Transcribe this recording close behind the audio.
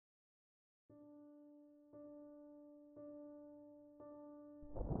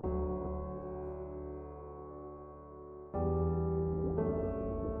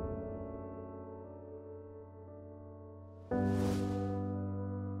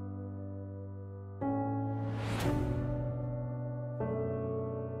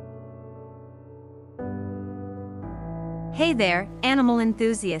Hey there, animal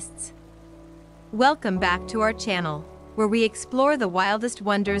enthusiasts! Welcome back to our channel, where we explore the wildest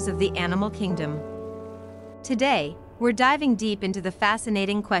wonders of the animal kingdom. Today, we're diving deep into the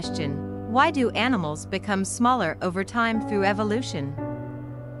fascinating question, why do animals become smaller over time through evolution?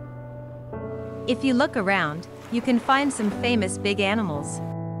 If you look around, you can find some famous big animals.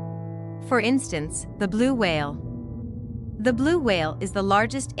 For instance, the blue whale. The blue whale is the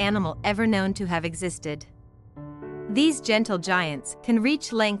largest animal ever known to have existed. These gentle giants can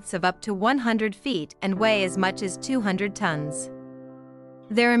reach lengths of up to 100 feet and weigh as much as 200 tons.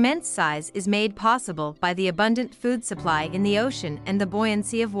 Their immense size is made possible by the abundant food supply in the ocean and the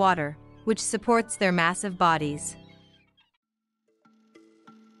buoyancy of water, which supports their massive bodies.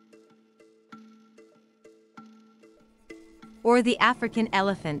 Or the African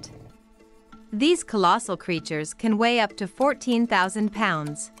elephant. These colossal creatures can weigh up to 14,000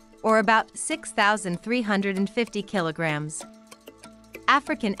 pounds, or about 6,350 kilograms.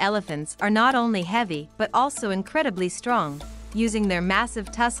 African elephants are not only heavy but also incredibly strong, using their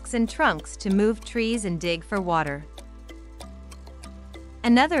massive tusks and trunks to move trees and dig for water.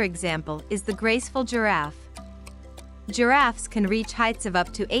 Another example is the graceful giraffe. Giraffes can reach heights of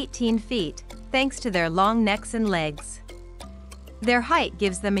up to 18 feet, thanks to their long necks and legs. Their height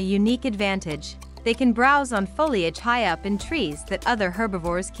gives them a unique advantage. They can browse on foliage high up in trees that other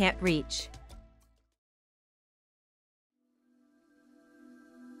herbivores can't reach.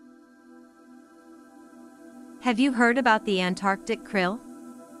 Have you heard about the Antarctic krill?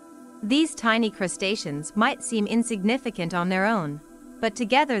 These tiny crustaceans might seem insignificant on their own, but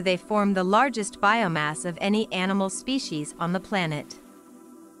together they form the largest biomass of any animal species on the planet.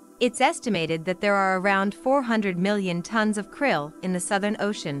 It's estimated that there are around 400 million tons of krill in the Southern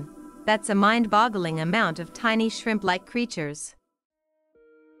Ocean. That's a mind-boggling amount of tiny shrimp-like creatures.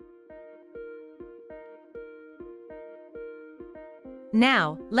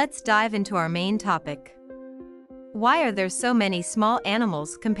 Now, let's dive into our main topic. Why are there so many small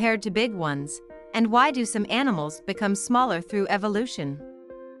animals compared to big ones, and why do some animals become smaller through evolution?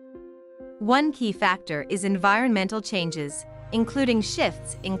 One key factor is environmental changes, including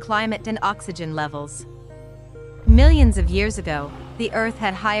shifts in climate and oxygen levels. Millions of years ago, the Earth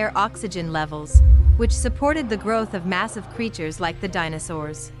had higher oxygen levels, which supported the growth of massive creatures like the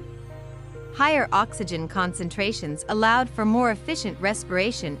dinosaurs. Higher oxygen concentrations allowed for more efficient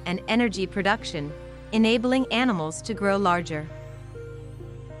respiration and energy production, enabling animals to grow larger.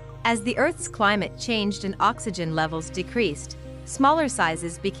 As the Earth's climate changed and oxygen levels decreased, smaller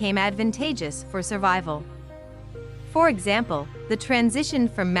sizes became advantageous for survival. For example, the transition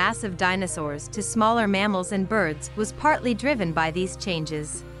from massive dinosaurs to smaller mammals and birds was partly driven by these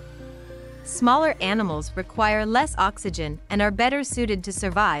changes. Smaller animals require less oxygen and are better suited to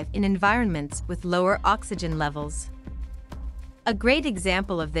survive in environments with lower oxygen levels. A great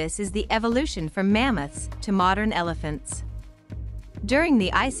example of this is the evolution from mammoths to modern elephants. During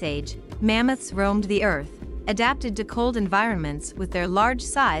the Ice Age, mammoths roamed the Earth, adapted to cold environments with their large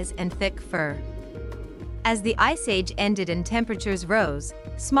size and thick fur. As the Ice Age ended and temperatures rose,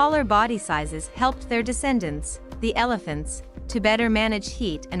 smaller body sizes helped their descendants, the elephants, to better manage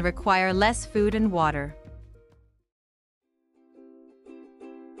heat and require less food and water.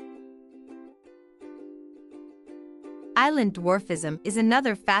 Island dwarfism is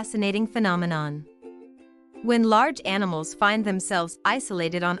another fascinating phenomenon. When large animals find themselves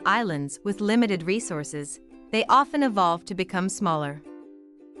isolated on islands with limited resources, they often evolve to become smaller.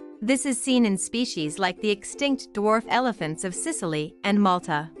 This is seen in species like the extinct dwarf elephants of Sicily and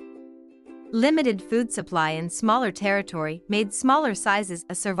Malta. Limited food supply and smaller territory made smaller sizes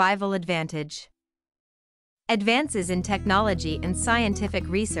a survival advantage. Advances in technology and scientific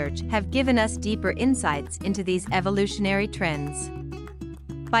research have given us deeper insights into these evolutionary trends.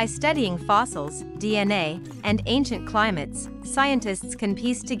 By studying fossils, DNA, and ancient climates, scientists can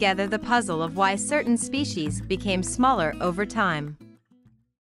piece together the puzzle of why certain species became smaller over time.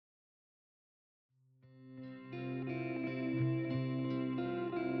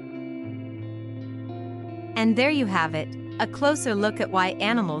 And there you have it, a closer look at why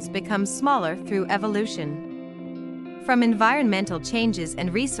animals become smaller through evolution. From environmental changes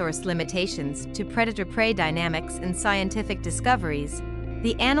and resource limitations to predator-prey dynamics and scientific discoveries,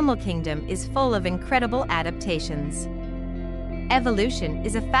 the animal kingdom is full of incredible adaptations. Evolution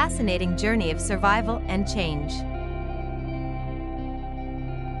is a fascinating journey of survival and change.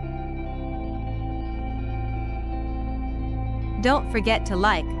 Don't forget to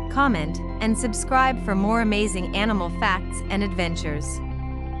like, comment, and subscribe for more amazing animal facts and adventures.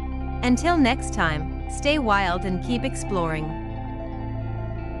 Until next time, stay wild and keep exploring.